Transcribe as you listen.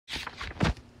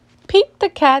Pete the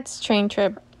Cat's Train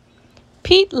Trip.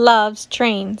 Pete loves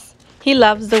trains. He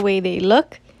loves the way they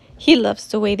look. He loves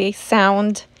the way they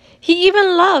sound. He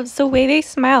even loves the way they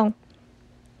smell.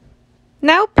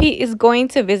 Now Pete is going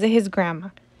to visit his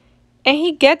grandma, and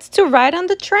he gets to ride on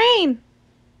the train.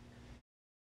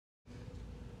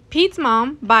 Pete's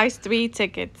mom buys 3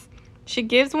 tickets. She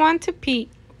gives one to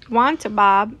Pete, one to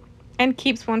Bob, and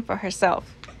keeps one for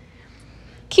herself.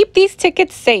 Keep these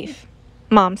tickets safe,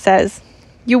 Mom says.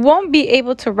 You won't be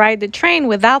able to ride the train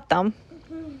without them.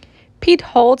 Pete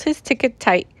holds his ticket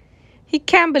tight. He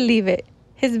can't believe it.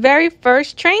 His very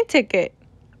first train ticket.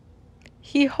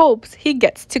 He hopes he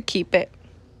gets to keep it.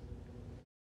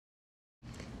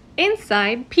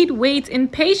 Inside, Pete waits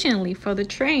impatiently for the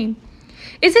train.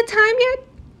 Is it time yet?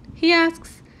 He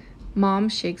asks. Mom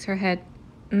shakes her head.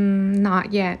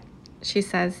 Not yet, she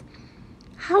says.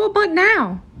 How about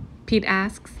now? Pete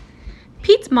asks.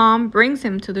 Pete's mom brings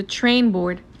him to the train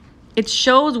board. It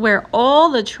shows where all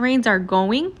the trains are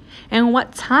going and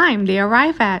what time they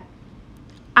arrive at.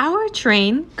 Our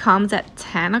train comes at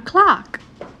 10 o'clock,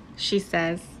 she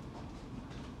says.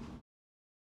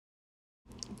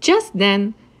 Just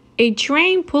then, a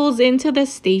train pulls into the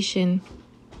station.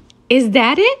 Is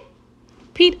that it?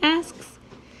 Pete asks.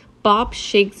 Bob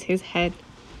shakes his head.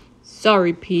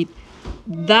 Sorry, Pete.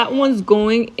 That one's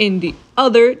going in the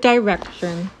other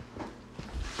direction.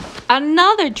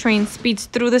 Another train speeds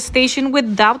through the station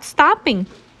without stopping.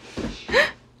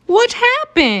 What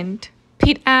happened?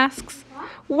 Pete asks.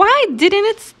 Why didn't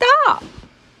it stop?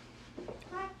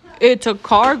 It's a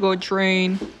cargo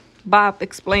train, Bob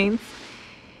explains.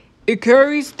 It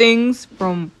carries things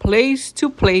from place to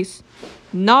place,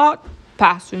 not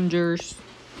passengers.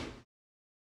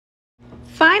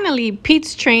 Finally,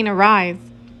 Pete's train arrives.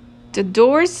 The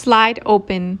doors slide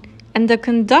open and the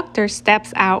conductor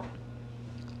steps out.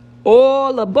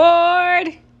 All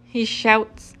aboard! He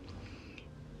shouts.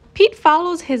 Pete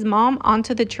follows his mom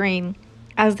onto the train.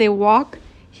 As they walk,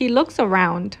 he looks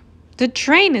around. The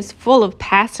train is full of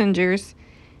passengers.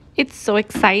 It's so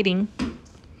exciting.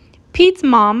 Pete's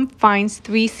mom finds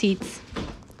 3 seats.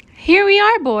 Here we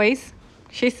are, boys,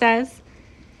 she says.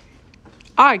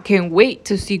 I can't wait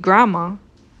to see Grandma,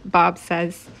 Bob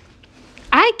says.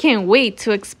 I can't wait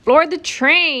to explore the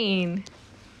train,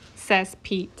 says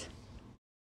Pete.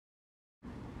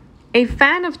 A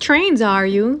fan of trains, are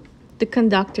you? The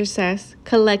conductor says,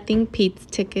 collecting Pete's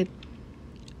ticket.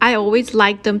 I always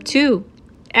liked them too.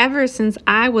 Ever since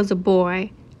I was a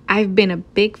boy, I've been a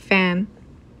big fan.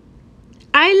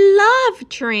 I love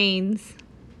trains,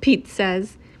 Pete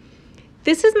says.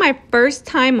 This is my first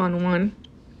time on one.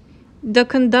 The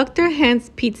conductor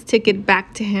hands Pete's ticket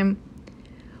back to him.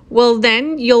 Well,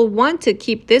 then you'll want to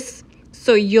keep this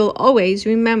so you'll always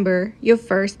remember your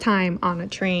first time on a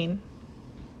train.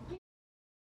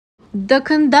 The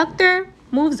conductor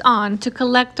moves on to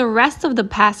collect the rest of the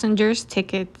passengers'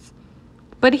 tickets.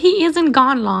 But he isn't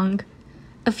gone long.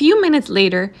 A few minutes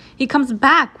later, he comes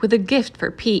back with a gift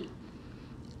for Pete.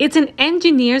 It's an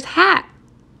engineer's hat.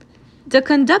 The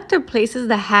conductor places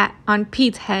the hat on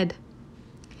Pete's head.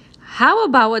 How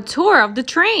about a tour of the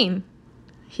train?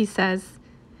 He says.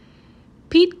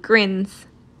 Pete grins.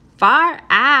 Far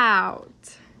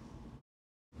out.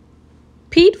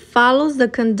 Pete follows the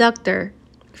conductor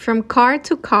from car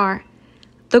to car.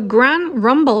 The ground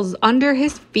rumbles under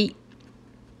his feet.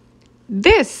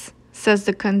 This, says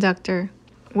the conductor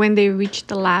when they reach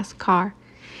the last car,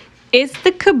 is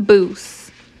the caboose.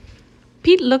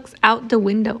 Pete looks out the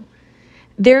window.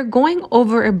 They're going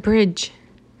over a bridge.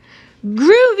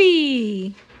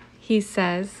 Groovy, he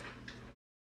says.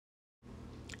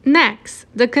 Next,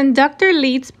 the conductor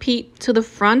leads Pete to the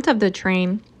front of the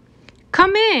train.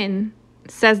 Come in,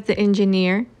 says the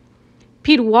engineer.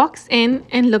 Pete walks in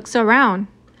and looks around.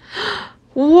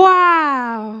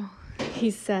 Wow,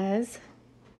 he says.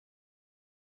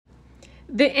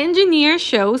 The engineer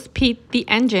shows Pete the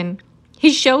engine.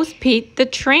 He shows Pete the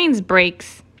train's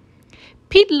brakes.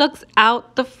 Pete looks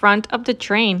out the front of the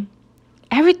train.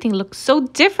 Everything looks so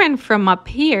different from up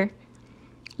here.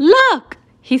 Look,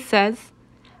 he says.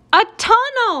 A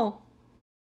tunnel!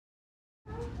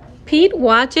 Pete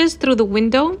watches through the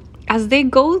window as they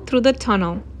go through the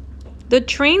tunnel. The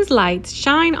train's lights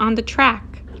shine on the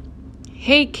track.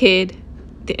 Hey, kid,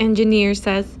 the engineer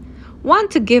says.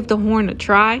 Want to give the horn a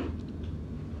try?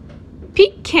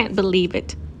 Pete can't believe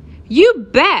it. You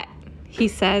bet, he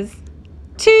says.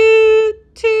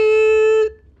 Toot,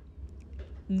 toot.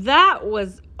 That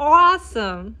was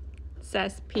awesome,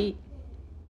 says Pete.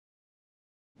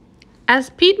 As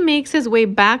Pete makes his way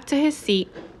back to his seat,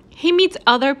 he meets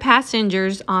other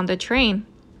passengers on the train.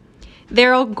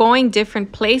 They're all going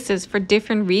different places for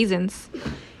different reasons.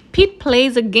 Pete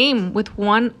plays a game with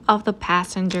one of the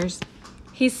passengers.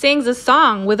 He sings a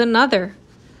song with another.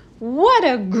 What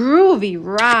a groovy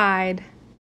ride!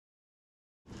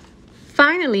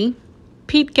 Finally,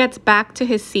 Pete gets back to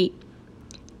his seat.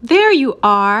 There you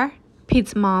are,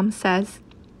 Pete's mom says.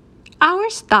 Our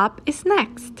stop is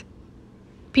next.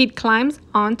 Pete climbs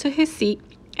onto his seat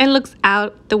and looks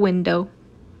out the window.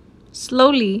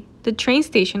 Slowly, the train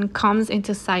station comes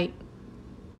into sight.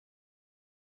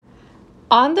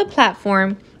 On the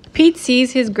platform, Pete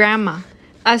sees his grandma.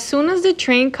 As soon as the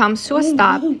train comes to a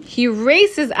stop, he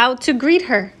races out to greet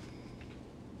her.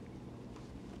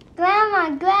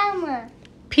 Grandma, Grandma!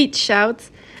 Pete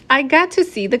shouts, I got to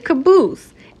see the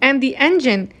caboose and the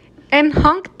engine and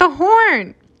honk the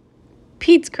horn.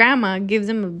 Pete's grandma gives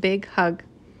him a big hug.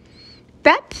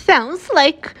 That sounds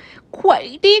like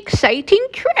quite the exciting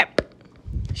trip,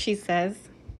 she says.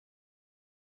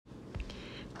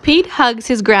 Pete hugs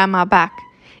his grandma back.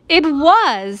 It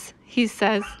was, he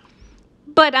says.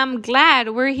 But I'm glad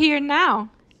we're here now.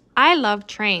 I love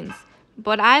trains,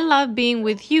 but I love being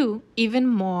with you even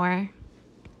more.